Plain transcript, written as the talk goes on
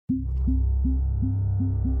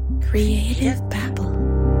Creative Babble.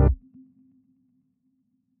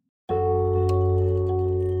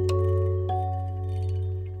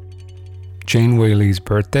 Jane Whaley's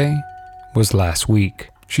birthday was last week.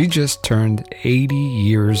 She just turned 80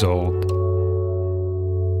 years old.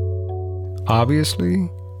 Obviously,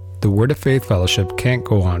 the Word of Faith Fellowship can't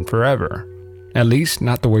go on forever, at least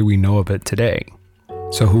not the way we know of it today.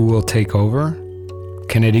 So who will take over?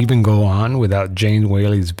 Can it even go on without Jane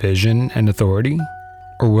Whaley's vision and authority?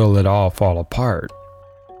 Or will it all fall apart?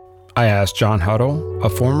 I asked John Huddle, a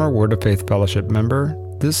former Word of Faith Fellowship member,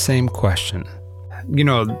 this same question. You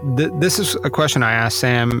know, this is a question I asked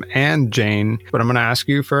Sam and Jane, but I'm going to ask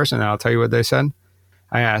you first, and I'll tell you what they said.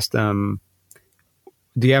 I asked them,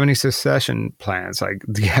 do you have any succession plans? Like,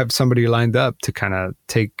 do you have somebody lined up to kind of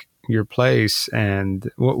take your place?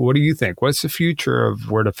 And what do you think? What's the future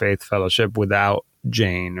of Word of Faith Fellowship without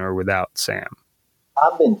Jane or without Sam?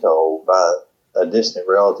 I've been told by a distant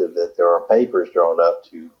relative that there are papers drawn up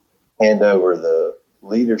to hand over the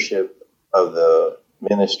leadership of the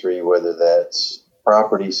ministry, whether that's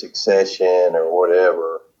property succession or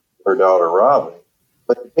whatever, her daughter Robin.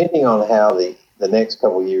 But depending on how the next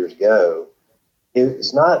couple of years go,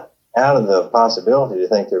 it's not out of the possibility to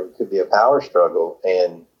think there could be a power struggle.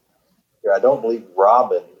 And I don't believe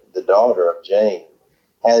Robin, the daughter of Jane,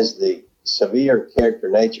 has the severe character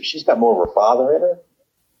nature. She's got more of her father in her.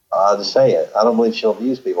 I'll just say it. I don't believe she'll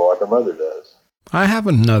abuse people like her mother does. I have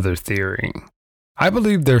another theory. I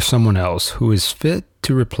believe there's someone else who is fit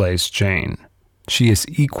to replace Jane. She is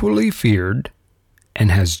equally feared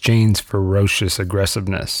and has Jane's ferocious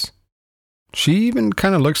aggressiveness. She even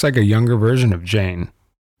kind of looks like a younger version of Jane.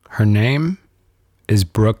 Her name is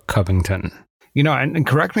Brooke Covington. You know, and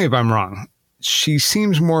correct me if I'm wrong. She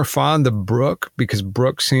seems more fond of Brooke because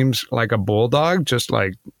Brooke seems like a bulldog, just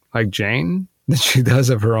like Jane, than she does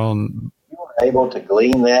of her own. You were able to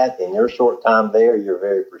glean that in your short time there. You're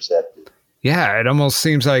very perceptive. Yeah, it almost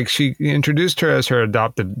seems like she introduced her as her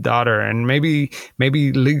adopted daughter, and maybe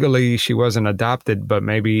legally she wasn't adopted, but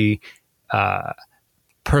maybe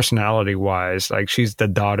personality-wise, like she's the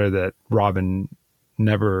daughter that Robin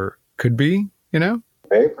never could be, you know?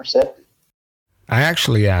 Very perceptive. I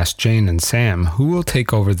actually asked Jane and Sam who will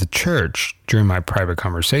take over the church during my private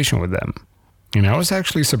conversation with them, and I was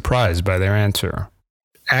actually surprised by their answer.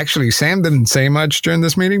 Actually, Sam didn't say much during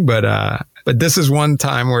this meeting, but this is one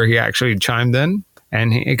time where he actually chimed in,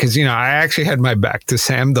 and because I actually had my back to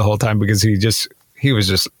Sam the whole time because he was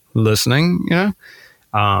just listening,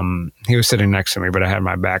 he was sitting next to me, but I had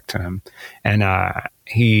my back to him, and I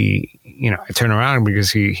turned around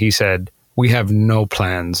because he said, "We have no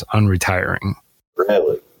plans on retiring."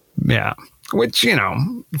 Really? Yeah. Which,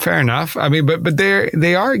 fair enough. I mean, but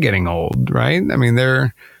they are getting old, right? I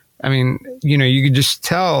mean, you could just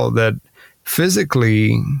tell that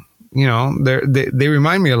physically, they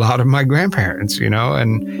remind me a lot of my grandparents, and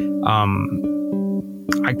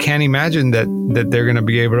I can't imagine that they're going to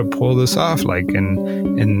be able to pull this off like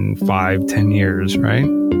in 5-10 years, right?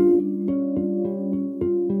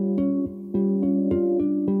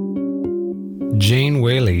 Jane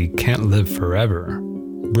Whaley can't live forever.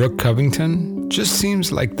 Brooke Covington just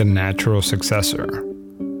seems like the natural successor.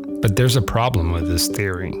 But there's a problem with this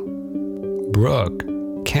theory. Brooke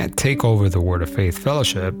can't take over the Word of Faith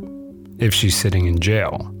Fellowship if she's sitting in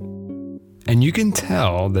jail. And you can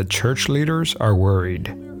tell that church leaders are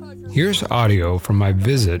worried. Here's audio from my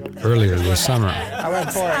visit earlier this summer.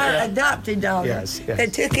 Our adopted daughter. Yes. They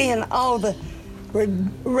took in all the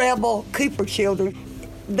rebel Cooper children.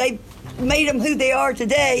 They made them who they are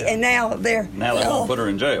today, and now they're going to put her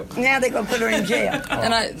in jail. Now they're going to put her in jail.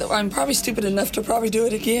 And I'm probably stupid enough to probably do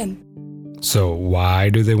it again. So why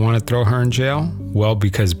do they want to throw her in jail? Well,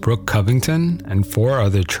 because Brooke Covington and 4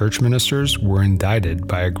 other church ministers were indicted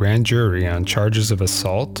by a grand jury on charges of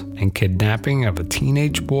assault and kidnapping of a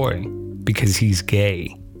teenage boy because he's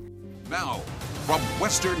gay. Now, from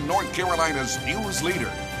Western North Carolina's news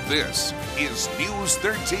leader, this is News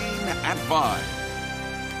 13 at 5.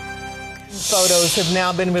 Photos have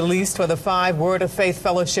now been released for the 5 Word of Faith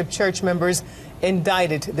Fellowship church members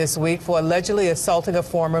indicted this week for allegedly assaulting a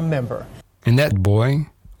former member. And that boy,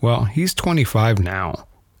 well, he's 25 now,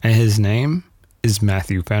 and his name is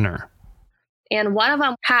Matthew Fenner. And one of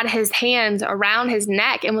them had his hands around his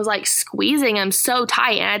neck and was like squeezing him so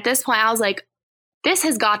tight. And at this point, I was like, this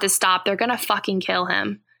has got to stop. They're going to fucking kill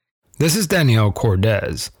him. This is Danielle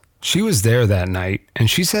Cordes. She was there that night, and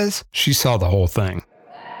she says she saw the whole thing.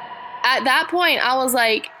 At that point, I was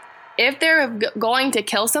like, if they're going to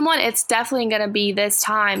kill someone, it's definitely going to be this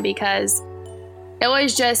time, because it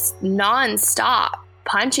was just nonstop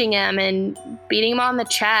punching him and beating him on the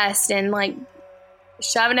chest and like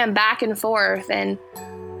shoving him back and forth. And,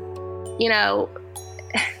 you know,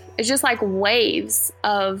 it's just like waves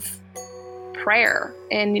of prayer.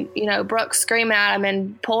 And, you know, Brooke screaming at him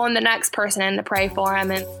and pulling the next person in to pray for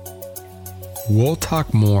him. And we'll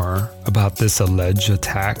talk more about this alleged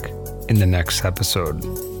attack in the next episode.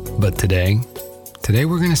 But today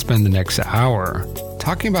we're going to spend the next hour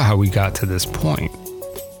talking about how we got to this point.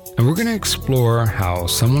 And we're going to explore how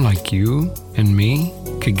someone like you and me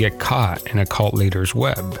could get caught in a cult leader's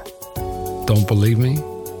web. Don't believe me?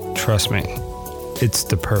 Trust me. It's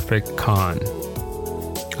the perfect con.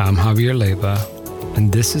 I'm Javier Leyva,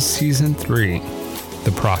 and this is Season 3,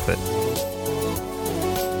 The Prophet.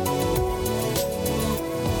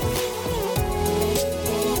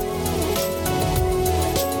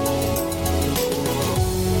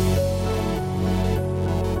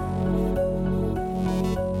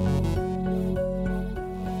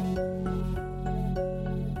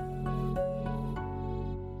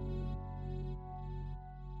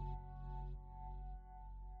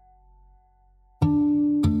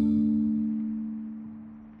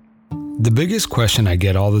 The biggest question I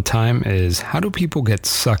get all the time is, how do people get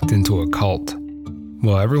sucked into a cult?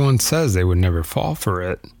 Well, everyone says they would never fall for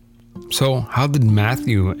it. So how did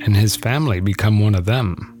Matthew and his family become one of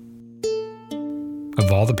them?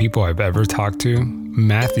 Of all the people I've ever talked to,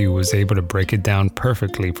 Matthew was able to break it down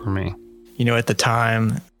perfectly for me. You know, at the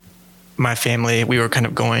time, my family, we were kind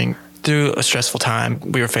of going through a stressful time.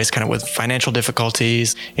 We were faced kind of with financial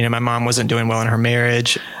difficulties. You know, my mom wasn't doing well in her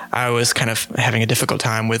marriage. I was kind of having a difficult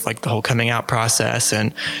time with like the whole coming out process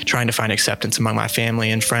and trying to find acceptance among my family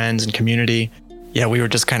and friends and community. Yeah, we were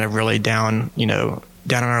just kind of really down, you know,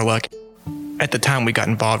 down on our luck. At the time we got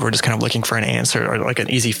involved, we were just kind of looking for an answer or like an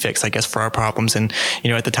easy fix, I guess, for our problems. And, you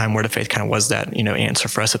know, at the time, Word of Faith kind of was that, you know, answer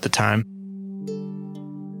for us at the time.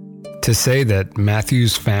 To say that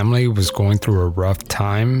Matthew's family was going through a rough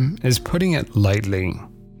time is putting it lightly.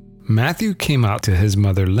 Matthew came out to his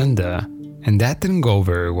mother, Linda, and that didn't go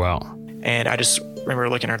very well. And I just remember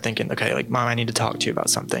looking at her thinking, okay, like, Mom, I need to talk to you about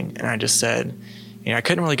something. And I just said, you know, I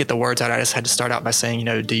couldn't really get the words out. I just had to start out by saying, you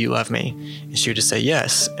know, do you love me? And she would just say,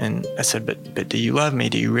 yes. And I said, but do you love me?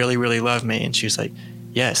 Do you really, really love me? And she was like,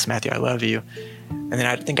 yes, Matthew, I love you. And then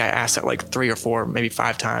I think I asked that like 3 or 4, maybe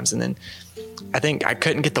 5 times. And then I think I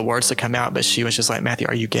couldn't get the words to come out, but she was just like, Matthew,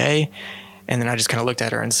 are you gay? And then I just kind of looked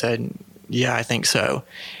at her and said, yeah, I think so.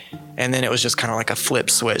 And then it was just kind of like a flip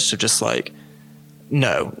switch of just like,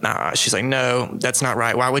 no, nah. She's like, no, that's not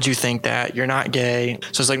right. Why would you think that? You're not gay.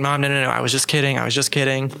 So I was like, Mom, no, I was just kidding.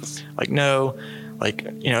 Like, no. Like,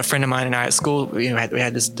 you know, a friend of mine and I at school, we had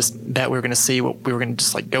this bet we were going to see what we were going to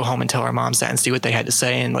just like go home and tell our moms that and see what they had to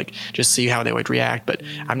say and like just see how they would react. But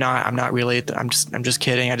I'm not really, I'm just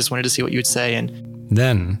kidding. I just wanted to see what you would say. And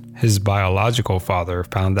then his biological father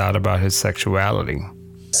found out about his sexuality.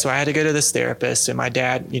 So I had to go to this therapist, and my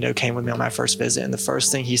dad, you know, came with me on my first visit. And the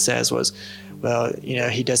first thing he says was, well, you know,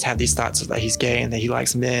 he does have these thoughts that he's gay and that he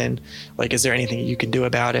likes men. Like, is there anything you can do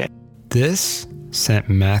about it? This sent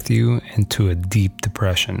Matthew into a deep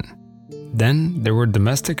depression. Then there were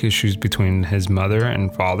domestic issues between his mother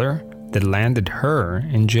and father that landed her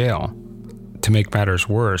in jail. To make matters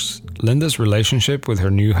worse, Linda's relationship with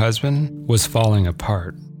her new husband was falling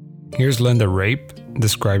apart. Here's Linda Rape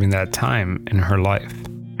describing that time in her life.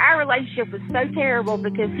 Our relationship was so terrible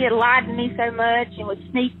because he had lied to me so much and was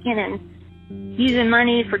sneaking and using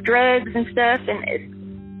money for drugs and stuff.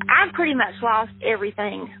 And I pretty much lost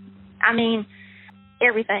everything. I mean,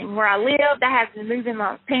 everything. Where I lived, I had to move in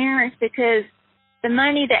my parents because the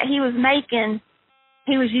money that he was making,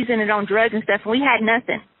 he was using it on drugs and stuff, and we had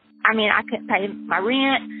nothing. I mean, I couldn't pay my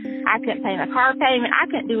rent. I couldn't pay my car payment. I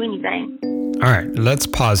couldn't do anything. All right, let's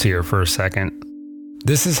pause here for a second.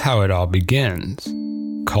 This is how it all begins.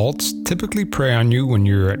 Cults typically prey on you when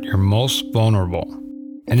you're at your most vulnerable.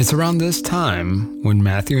 And it's around this time when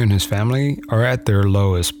Matthew and his family are at their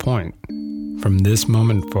lowest point. From this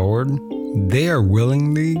moment forward, they are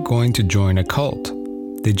willingly going to join a cult.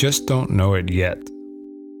 They just don't know it yet.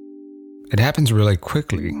 It happens really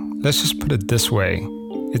quickly. Let's just put it this way.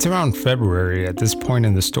 It's around February at this point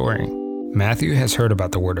in the story. Matthew has heard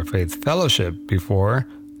about the Word of Faith Fellowship before,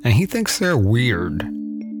 and he thinks they're weird.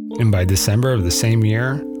 And by December of the same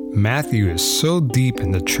year, Matthew is so deep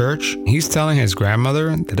in the church, he's telling his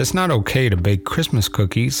grandmother that it's not okay to bake Christmas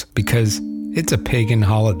cookies because it's a pagan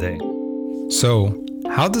holiday. So,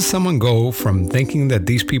 how does someone go from thinking that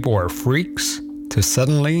these people are freaks to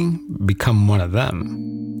suddenly become one of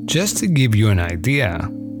them? Just to give you an idea,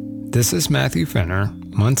 this is Matthew Fenner,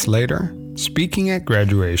 months later, speaking at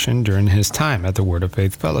graduation during his time at the Word of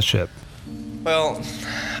Faith Fellowship. Well,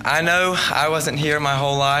 I know I wasn't here my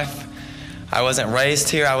whole life. I wasn't raised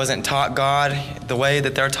here. I wasn't taught God the way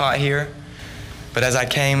that they're taught here. But as I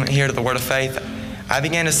came here to the Word of Faith, I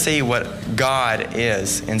began to see what God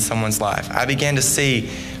is in someone's life. I began to see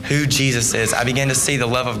who Jesus is. I began to see the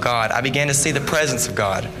love of God. I began to see the presence of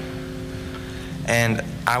God. And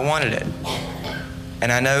I wanted it.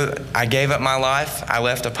 And I know I gave up my life. I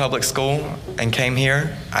left a public school and came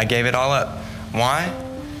here. I gave it all up. Why?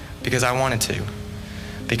 Because I wanted to.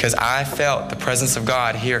 Because I felt the presence of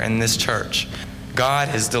God here in this church. God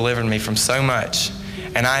has delivered me from so much.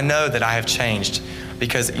 And I know that I have changed.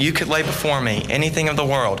 Because you could lay before me anything of the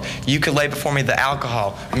world. You could lay before me the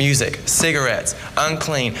alcohol, music, cigarettes,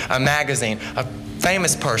 unclean, a magazine, a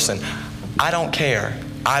famous person. I don't care.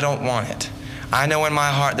 I don't want it. I know in my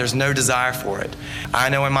heart there's no desire for it. I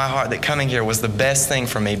know in my heart that coming here was the best thing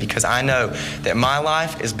for me because I know that my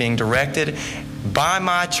life is being directed by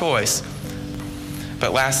my choice.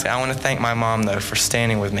 But lastly, I want to thank my mom, though, for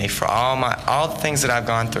standing with me for all the things that I've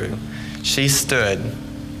gone through. She stood,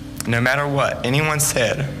 no matter what anyone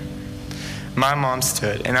said. My mom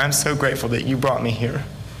stood, and I'm so grateful that you brought me here.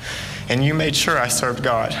 And you made sure I served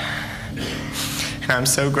God. And I'm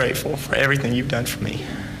so grateful for everything you've done for me.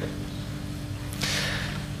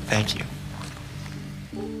 Thank you.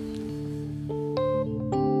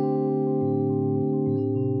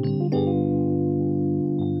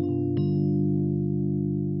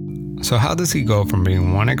 So how does he go from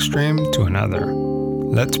being one extreme to another?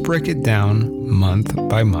 Let's break it down month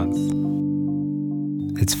by month.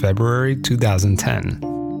 It's February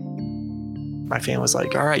 2010. My family was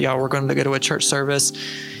like, all right, y'all, we're going to go to a church service.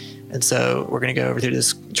 And so we're going to go over to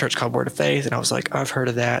this church called Word of Faith. And I was like, I've heard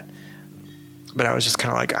of that. But I was just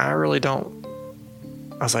kind of like, I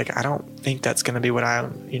don't think that's going to be what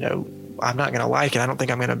I'm not going to like it. I don't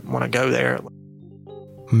think I'm going to want to go there.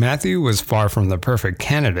 Matthew was far from the perfect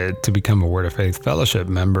candidate to become a Word of Faith Fellowship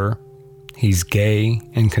member. He's gay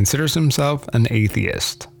and considers himself an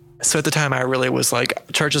atheist. So at the time, I really was like,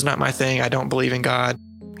 church is not my thing. I don't believe in God.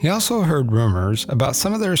 He also heard rumors about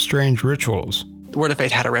some of their strange rituals. The Word of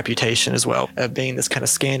Faith had a reputation as well of being this kind of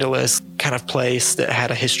scandalous kind of place that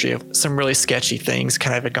had a history of some really sketchy things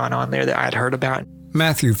kind of had gone on there that I had heard about.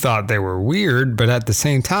 Matthew thought they were weird, but at the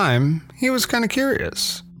same time, he was kind of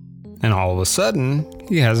curious. And all of a sudden,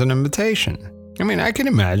 he has an invitation. I mean, I can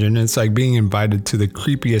imagine it's like being invited to the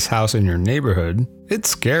creepiest house in your neighborhood. It's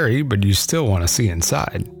scary, but you still want to see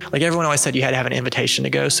inside. Like everyone always said, you had to have an invitation to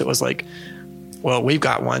go. So it was like, well, we've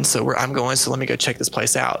got one, so I'm going, so let me go check this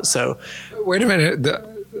place out. So, wait a minute,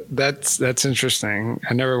 that's interesting.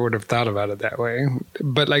 I never would have thought about it that way.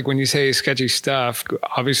 But like when you say sketchy stuff,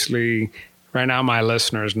 obviously, right now my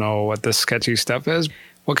listeners know what the sketchy stuff is.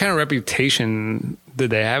 What kind of reputation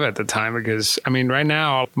did they have at the time? Because, I mean, right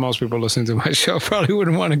now, most people listening to my show probably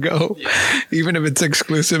wouldn't want to go, even if it's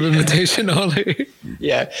exclusive invitation only.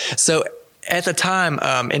 Yeah. So at the time,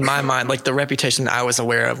 in my mind, like the reputation that I was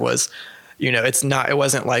aware of was, it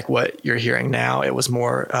wasn't like what you're hearing now. It was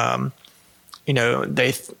more,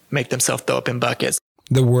 they make themselves throw up in buckets.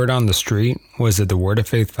 The word on the street was that the Word of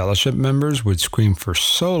Faith Fellowship members would scream for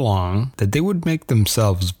so long that they would make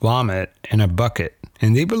themselves vomit in a bucket.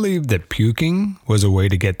 And they believed that puking was a way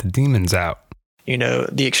to get the demons out.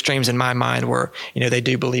 The extremes in my mind were, they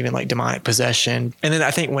do believe in like demonic possession. And then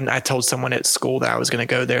I think when I told someone at school that I was going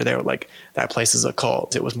to go there, they were like, that place is a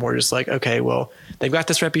cult. It was more just like, okay, well, they've got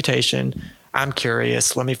this reputation. I'm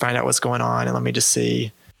curious. Let me find out what's going on and let me just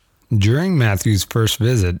see. During Matthew's first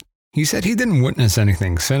visit, he said he didn't witness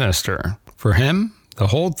anything sinister. For him, the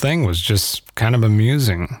whole thing was just kind of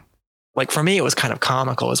amusing. Like for me, it was kind of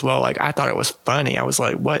comical as well. Like I thought it was funny. I was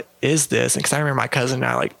like, what is this? And because I remember my cousin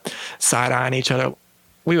and I like side-eyeing each other.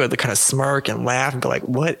 We would kind of smirk and laugh and be like,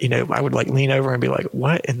 what? I would like lean over and be like,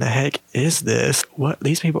 what in the heck is this? What?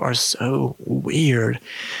 These people are so weird.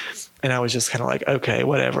 And I was just kind of like, okay,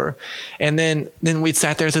 whatever. And then we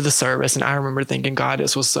sat there through the service and I remember thinking, God,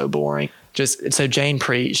 this was so boring. So Jane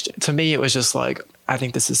preached. To me, it was just like, I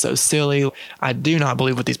think this is so silly. I do not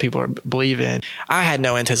believe what these people believe in. I had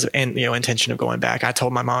no intention of going back. I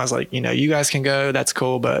told my mom, I was like, you guys can go. That's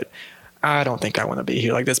cool. But I don't think I want to be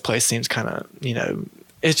here. Like this place seems kind of,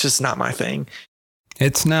 it's just not my thing.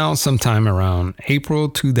 It's now sometime around April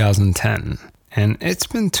 2010. And it's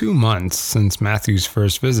been 2 months since Matthew's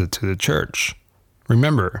first visit to the church.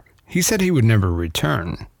 Remember, he said he would never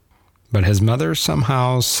return. But his mother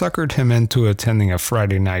somehow suckered him into attending a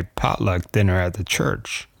Friday night potluck dinner at the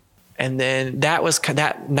church. And then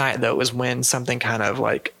that night, though, was when something kind of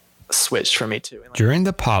like switched for me too. During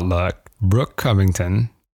the potluck, Brooke Covington,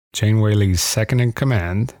 Jane Whaley's second in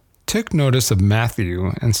command, took notice of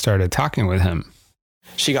Matthew and started talking with him.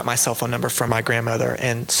 She got my cell phone number from my grandmother.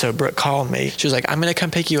 And so Brooke called me. She was like, I'm going to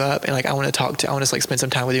come pick you up. And like, I want to like spend some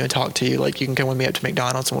time with you and talk to you. Like, you can come with me up to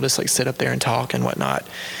McDonald's and we'll just like sit up there and talk and whatnot.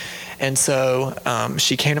 And so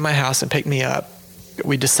she came to my house and picked me up.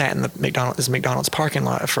 We just sat in this McDonald's parking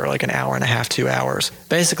lot for like an hour and a half, 2 hours.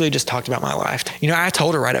 Basically just talked about my life. I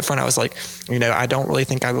told her right up front, I was like, I don't really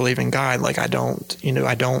think I believe in God. Like, I don't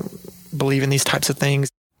believe in these types of things.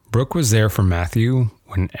 Brooke was there for Matthew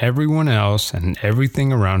when everyone else and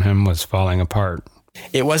everything around him was falling apart.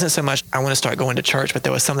 It wasn't so much I want to start going to church, but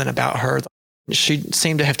there was something about her. She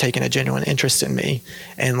seemed to have taken a genuine interest in me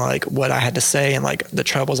and like what I had to say and like the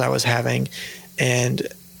troubles I was having. And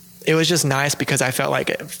it was just nice because I felt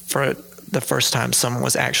like for the first time someone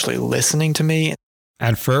was actually listening to me.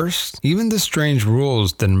 At first, even the strange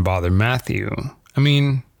rules didn't bother Matthew. I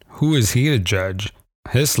mean, who is he to judge?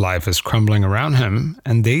 His life is crumbling around him,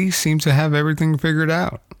 and they seem to have everything figured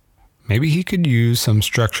out. Maybe he could use some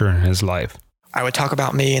structure in his life. I would talk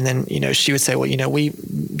about me, and then, she would say, well, we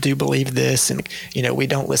do believe this, and, we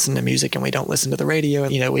don't listen to music, and we don't listen to the radio.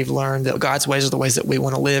 We've learned that God's ways are the ways that we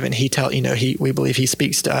want to live, and we believe he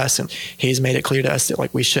speaks to us, and he's made it clear to us that,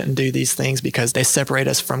 like, we shouldn't do these things because they separate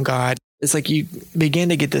us from God. It's like you begin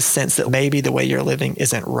to get this sense that maybe the way you're living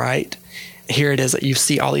isn't right. Here it is that you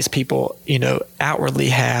see all these people, outwardly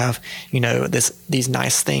have, these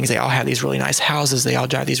nice things. They all have these really nice houses. They all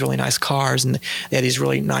drive these really nice cars, and they have these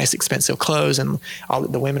really nice, expensive clothes, and all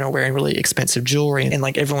the women are wearing really expensive jewelry. And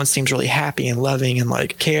like everyone seems really happy and loving and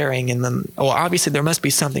like caring. And then, well, obviously there must be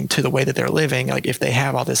something to the way that they're living. Like if they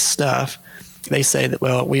have all this stuff, they say that,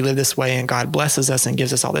 well, we live this way and God blesses us and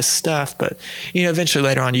gives us all this stuff. But, eventually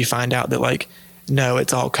later on you find out that like, no,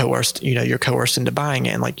 it's all coerced. You're coerced into buying it,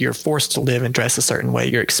 and like you're forced to live and dress a certain way.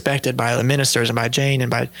 You're expected by the ministers and by Jane and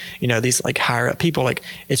by, these like higher up people. Like,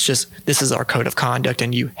 it's just, this is our code of conduct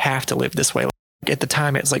and you have to live this way. Like, at the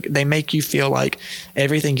time, it's like they make you feel like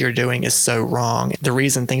everything you're doing is so wrong. The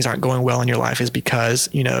reason things aren't going well in your life is because,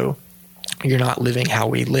 you're not living how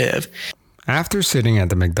we live. After sitting at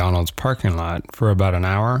the McDonald's parking lot for about an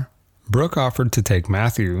hour, Brooke offered to take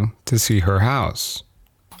Matthew to see her house.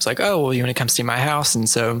 It's like, oh, well, you want to come see my house? And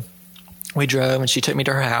so we drove and she took me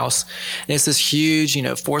to her house. And it's this huge,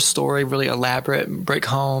 4-story, really elaborate brick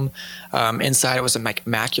home. Inside it was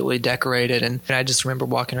immaculately decorated. And I just remember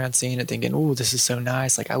walking around seeing it thinking, oh, this is so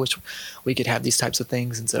nice. Like, I wish we could have these types of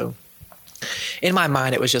things. And so in my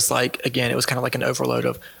mind, it was just like, again, it was kind of like an overload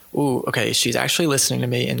of, ooh, okay, she's actually listening to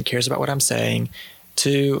me and cares about what I'm saying.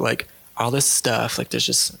 To like all this stuff, like there's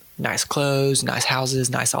just nice clothes, nice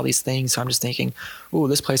houses, nice all these things. So I'm just thinking, ooh,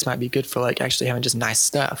 this place might be good for like actually having just nice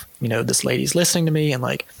stuff. This lady's listening to me and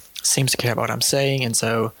like seems to care about what I'm saying. And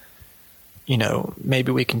so,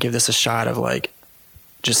 maybe we can give this a shot of like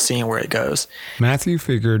just seeing where it goes. Matthew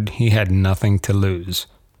figured he had nothing to lose,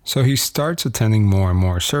 so he starts attending more and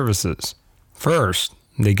more services. First,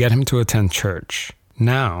 they get him to attend church.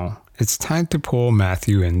 Now, it's time to pull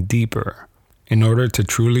Matthew in deeper. In order to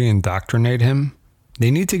truly indoctrinate him, they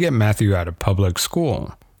need to get Matthew out of public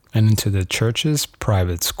school and into the church's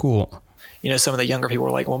private school. Some of the younger people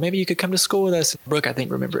were like, well, maybe you could come to school with us. Brooke, I think,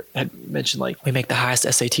 had mentioned like we make the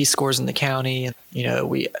highest SAT scores in the county. And,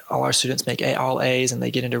 all our students make all A's and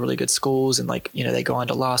they get into really good schools. And like, they go on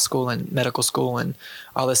to law school and medical school and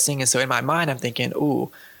all this thing. And so in my mind, I'm thinking, ooh,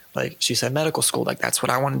 like she said, medical school, like that's what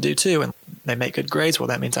I want to do too. And they make good grades. Well,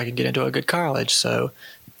 that means I can get into a good college. So,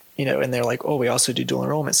 and they're like, oh, we also do dual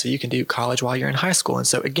enrollment. So you can do college while you're in high school. And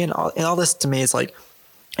so again, all this to me is like,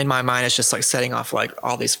 in my mind, it's just like setting off like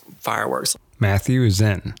all these fireworks. Matthew is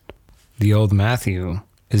in. The old Matthew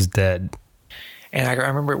is dead. And I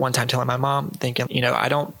remember one time telling my mom, thinking, I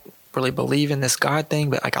don't really believe in this God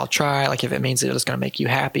thing, but like I'll try. Like if it means that it's going to make you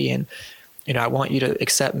happy, and I want you to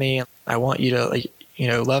accept me. I want you to like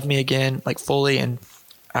love me again, like fully. And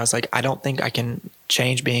I was like, I don't think I can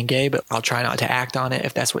change being gay, but I'll try not to act on it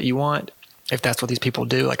if that's what you want. If that's what these people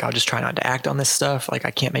do, like I'll just try not to act on this stuff. Like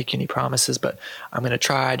I can't make any promises, but I'm going to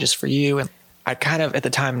try just for you. And I kind of at the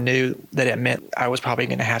time knew that it meant I was probably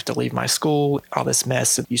going to have to leave my school, all this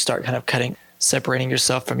mess. You start kind of separating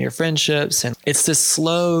yourself from your friendships. And it's this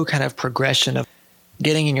slow kind of progression of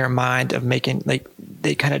getting in your mind of making, like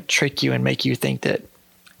they kind of trick you and make you think that,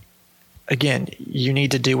 again, you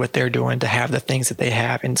need to do what they're doing to have the things that they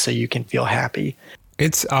have. And so you can feel happy.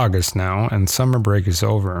 It's August now and summer break is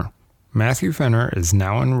over. Matthew Fenner is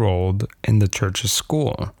now enrolled in the church's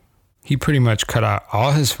school. He pretty much cut out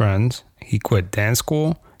all his friends, he quit dance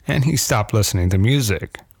school, and he stopped listening to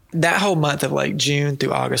music. That whole month of like June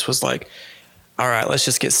through August was like, all right, let's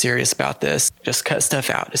just get serious about this. Just cut stuff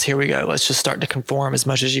out. Just here we go. Let's just start to conform as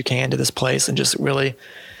much as you can to this place and just really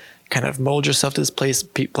kind of mold yourself to this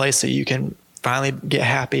place so you can finally get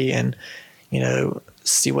happy and,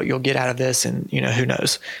 see what you'll get out of this. And, who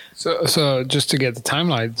knows? So just to get the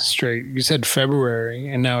timeline straight, you said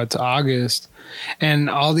February and now it's August, and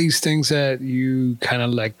all these things that you kind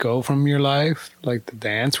of let go from your life, like the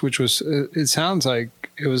dance, which was, it sounds like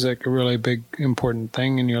it was like a really big, important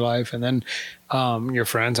thing in your life. And then your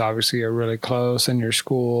friends obviously are really close, and your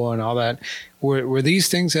school and all that. Were these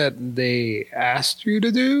things that they asked you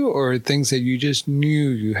to do, or things that you just knew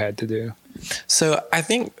you had to do? So I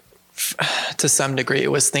think to some degree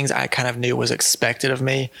it was things I kind of knew was expected of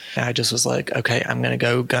me. And I just was like, okay, I'm going to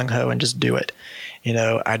go gung-ho and just do it.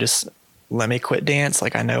 I just let me quit dance.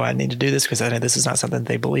 Like, I know I need to do this because I know this is not something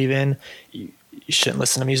they believe in. You shouldn't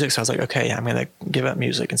listen to music. So I was like, okay, I'm going to give up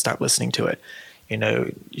music and stop listening to it.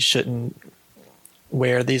 You shouldn't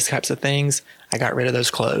wear these types of things. I got rid of those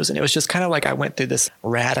clothes. And it was just kind of like I went through this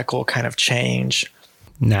radical kind of change.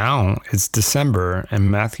 Now it's December,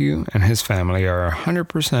 and Matthew and his family are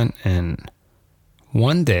 100% in.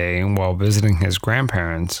 One day, while visiting his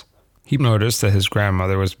grandparents, he noticed that his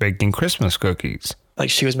grandmother was baking Christmas cookies.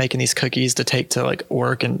 Like, she was making these cookies to take to like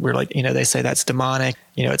work, and we're like, they say that's demonic,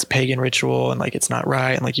 it's pagan ritual, and like it's not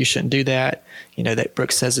right, and like you shouldn't do that. That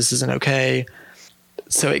Brooke says this isn't okay.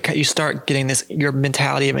 So you start getting this, your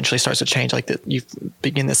mentality eventually starts to change. Like, that you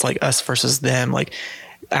begin this like us versus them, like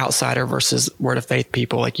outsider versus Word of Faith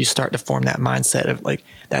people. Like, you start to form that mindset of like,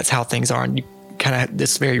 that's how things are. And you kind of have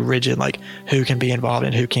this very rigid, like, who can be involved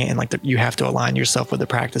and who can't. And like, you have to align yourself with the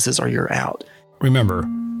practices or you're out. Remember,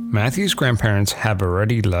 Matthew's grandparents have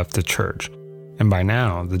already left the church, and by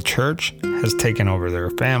now the church has taken over their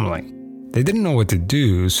family. They didn't know what to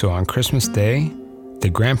do, so on Christmas Day, the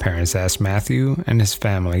grandparents asked Matthew and his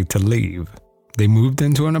family to leave. They moved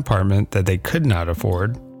into an apartment that they could not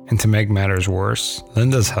afford, and to make matters worse,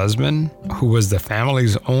 Linda's husband, who was the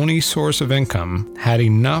family's only source of income, had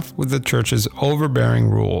enough with the church's overbearing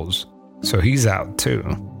rules. So he's out too.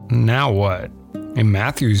 Now what? In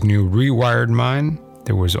Matthew's new rewired mind,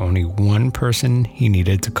 there was only one person he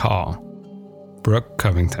needed to call: Brooke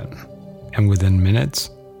Covington. And within minutes,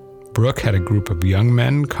 Brooke had a group of young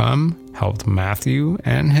men come, helped Matthew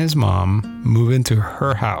and his mom move into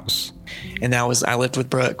her house. And I lived with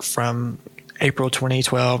Brooke from April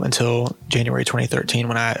 2012 until January 2013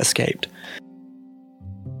 when I escaped.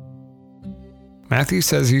 Matthew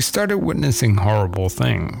says he started witnessing horrible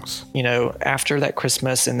things. After that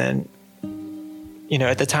Christmas, and then,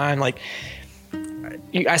 at the time, like,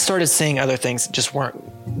 I started seeing other things that just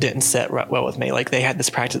didn't set well with me. Like, they had this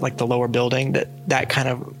practice, like the lower building, that kind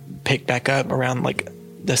of picked back up around like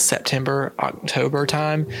the September, October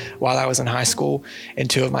time while I was in high school. And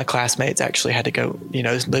two of my classmates actually had to go,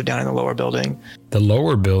 live down in the lower building. The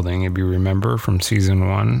lower building, if you remember from season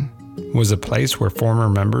 1, was a place where former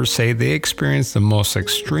members say they experienced the most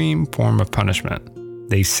extreme form of punishment.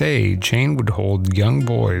 They say Jane would hold young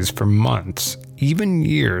boys for months, even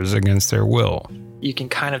years, against their will. You can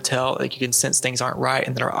kind of tell, like, you can sense things aren't right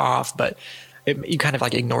and they're off, but you kind of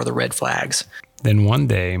like ignore the red flags. Then one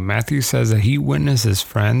day, Matthew says that he witnessed his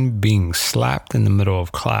friend being slapped in the middle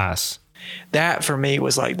of class. That for me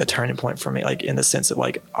was like the turning point for me, like in the sense that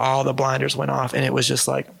like all the blinders went off, and it was just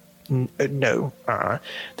like, no,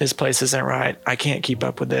 this place isn't right. I can't keep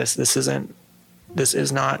up with this. This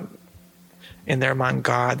is not in their mind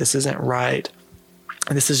God. This isn't right.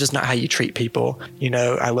 And this is just not how you treat people.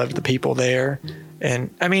 I loved the people there.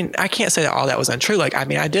 And I mean, I can't say that all that was untrue. Like, I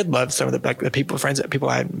mean, I did love some of the people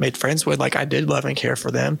I made friends with. Like, I did love and care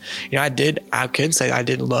for them. I could say I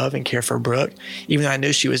did love and care for Brooke, even though I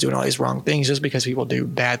knew she was doing all these wrong things. Just because people do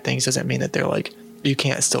bad things doesn't mean that they're like, you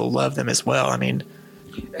can't still love them as well. I mean,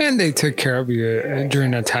 and they took care of you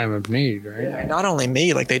during a time of need, right? Yeah, not only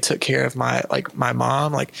me, like they took care of my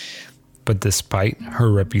mom, like. But despite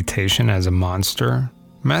her reputation as a monster,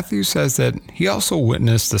 Matthew says that he also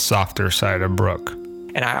witnessed the softer side of Brooke.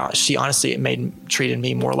 And she honestly treated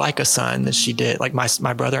me more like a son than she did. Like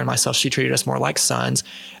my brother and myself, she treated us more like sons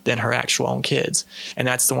than her actual own kids. And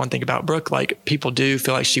that's the one thing about Brooke. Like, people do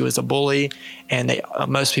feel like she was a bully, and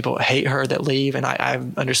most people hate her that leave. And I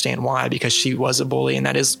understand why, because she was a bully, and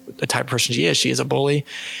that is the type of person she is. She is a bully,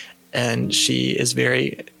 and she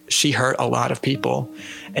hurt a lot of people.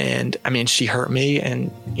 And I mean, she hurt me,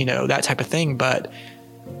 and that type of thing. But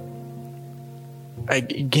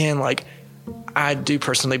again, like, I do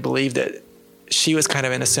personally believe that she was kind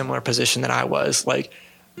of in a similar position that I was. Like,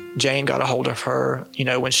 Jane got a hold of her,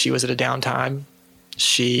 when she was at a downtime.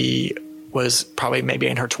 She was probably maybe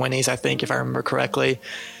in her 20s, I think, if I remember correctly.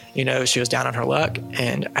 She was down on her luck,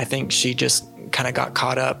 and I think she just kind of got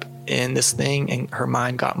caught up in this thing, and her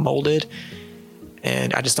mind got molded.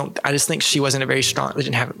 And I just think she wasn't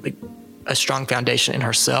didn't have like a strong foundation in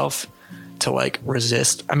herself to like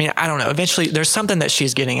resist. I mean, I don't know. Eventually there's something that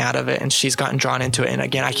she's getting out of it, and she's gotten drawn into it. And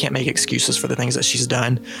again, I can't make excuses for the things that she's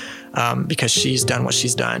done, because she's done what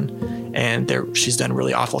she's done, and she's done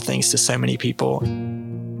really awful things to so many people.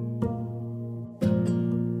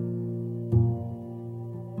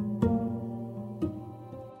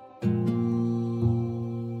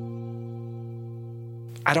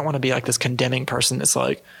 I don't want to be like this condemning person that's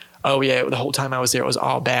like, oh yeah, the whole time I was there, it was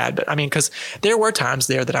all bad. But I mean, because there were times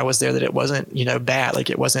there that I was there that it wasn't, bad. Like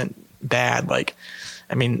it wasn't bad. Like,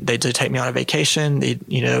 I mean, they did take me on a vacation.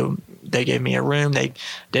 They gave me a room. They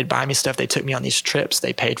did buy me stuff. They took me on these trips.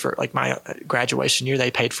 They paid for like my graduation year.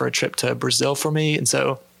 They paid for a trip to Brazil for me. And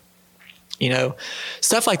so,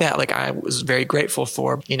 stuff like that, like I was very grateful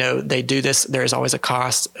for. They do this. There's always a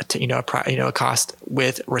cost to, a cost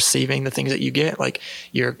with receiving the things that you get, like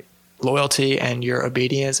your loyalty and your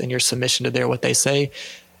obedience and your submission to what they say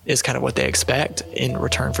is kind of what they expect in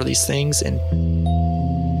return for these things.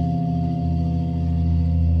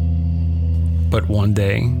 But one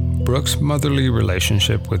day, Brooke's motherly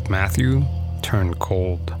relationship with Matthew turned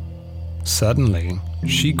cold. Suddenly,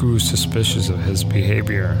 she grew suspicious of his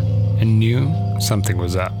behavior and knew something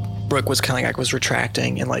was up. Brooke was kind of like was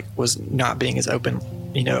retracting and like was not being as open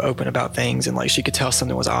about things, and like she could tell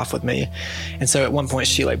something was off with me. And so at one point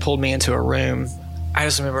she like pulled me into a room. I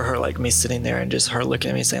just remember her like me sitting there and just her looking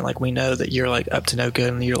at me saying like, we know that you're like up to no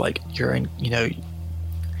good, and you're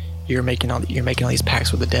making all these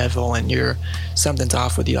pacts with the devil, and something's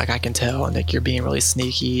off with you, like I can tell, and like you're being really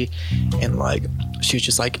sneaky. And like she was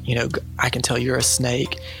just like, I can tell you're a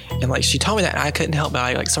snake. And like she told me that, and I couldn't help but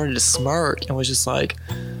I like started to smirk and was just like,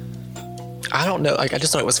 I don't know, like I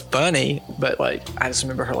just thought it was funny. But like I just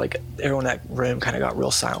remember her like everyone in that room kind of got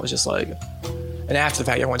real silent, was just like, and after the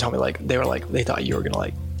fact everyone told me like they thought you were gonna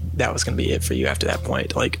like that was gonna be it for you after that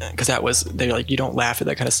point, like because they're like, you don't laugh at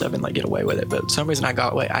that kind of stuff and like get away with it. But for some reason I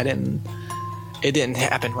got away. It didn't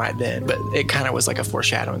happen right then, but it kind of was like a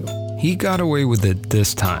foreshadowing. He got away with it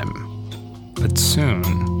this time, but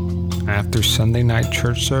soon after Sunday night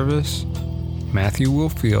church service, Matthew will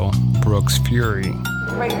feel Brooke's fury.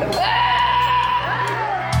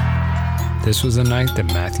 This was a night that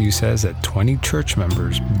Matthew says that 20 church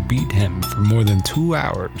members beat him for more than 2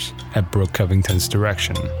 hours at Brooke Covington's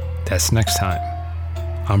direction. That's next time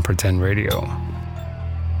on Pretend Radio.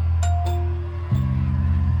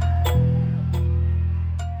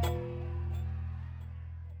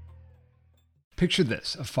 Picture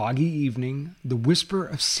this, a foggy evening, the whisper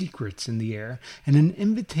of secrets in the air, and an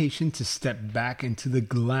invitation to step back into the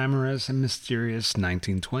glamorous and mysterious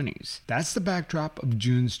 1920s. That's the backdrop of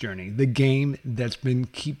June's Journey, the game that's been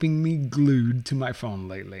keeping me glued to my phone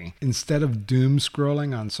lately. Instead of doom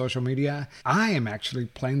scrolling on social media, I am actually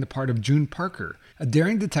playing the part of June Parker, a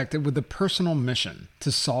daring detective with a personal mission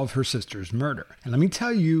to solve her sister's murder. And let me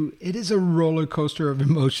tell you, it is a roller coaster of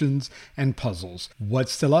emotions and puzzles.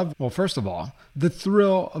 What's to love? Well, first of all, the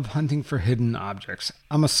thrill of hunting for hidden objects.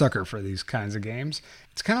 I'm a sucker for these kinds of games.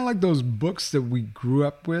 It's kind of like those books that we grew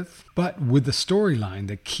up with, but with a storyline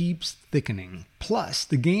that keeps thickening. Plus,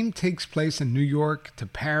 the game takes place in New York to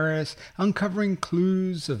Paris, uncovering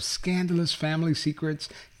clues of scandalous family secrets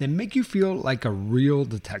that make you feel like a real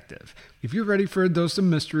detective. If you're ready for a dose of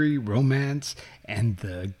mystery, romance, and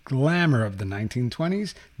the glamour of the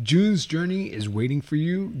 1920s, June's Journey is waiting for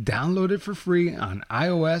you. Download it for free on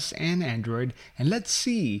iOS and Android, and let's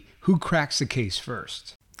see who cracks the case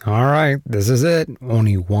first. All right, this is it.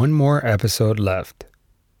 Only one more episode left.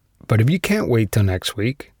 But if you can't wait till next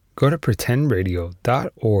week, go to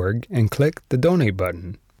pretendradio.org and click the donate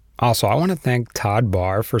button. Also, I want to thank Todd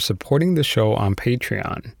Barr for supporting the show on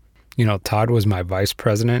Patreon. You know, Todd was my vice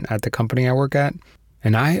president at the company I work at,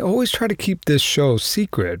 and I always try to keep this show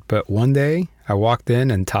secret, but one day I walked in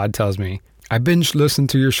and Todd tells me, I binge listened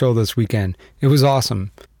to your show this weekend. It was awesome.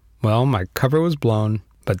 Well, my cover was blown.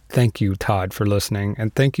 But thank you, Todd, for listening,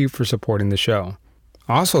 and thank you for supporting the show.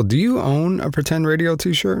 Also, do you own a Pretend Radio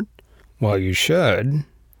t-shirt? Well, you should.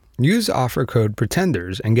 Use offer code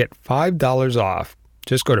PRETENDERS and get $5 off.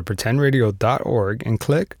 Just go to pretendradio.org and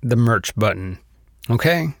click the merch button.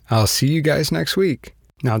 Okay, I'll see you guys next week.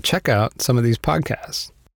 Now check out some of these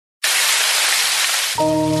podcasts.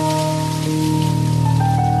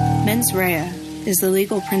 Mens rea is the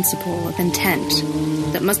legal principle of intent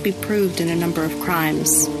that must be proved in a number of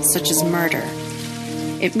crimes, such as murder.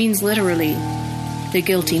 It means literally, the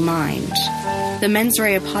guilty mind. The Mens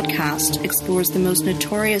Rea podcast explores the most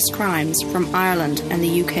notorious crimes from Ireland and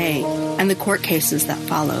the UK, and the court cases that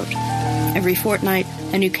followed. Every fortnight,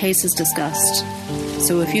 a new case is discussed.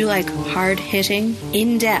 So if you like hard-hitting,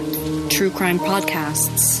 in-depth true crime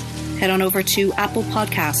podcasts, head on over to Apple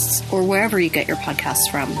Podcasts or wherever you get your podcasts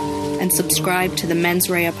from and subscribe to the Mens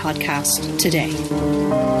Rea podcast today.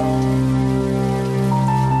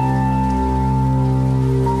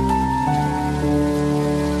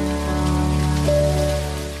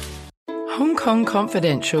 Hong Kong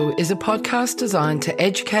Confidential is a podcast designed to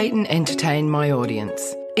educate and entertain my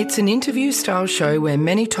audience. It's an interview-style show where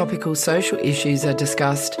many topical social issues are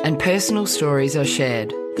discussed and personal stories are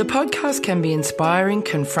shared. The podcast can be inspiring,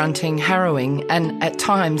 confronting, harrowing, and at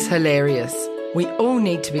times hilarious. We all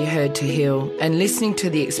need to be heard to heal, and listening to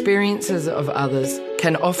the experiences of others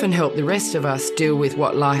can often help the rest of us deal with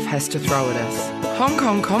what life has to throw at us. Hong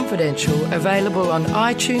Kong Confidential, available on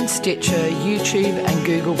iTunes, Stitcher, YouTube, and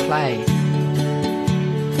Google Play.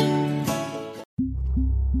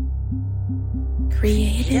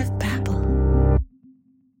 Creative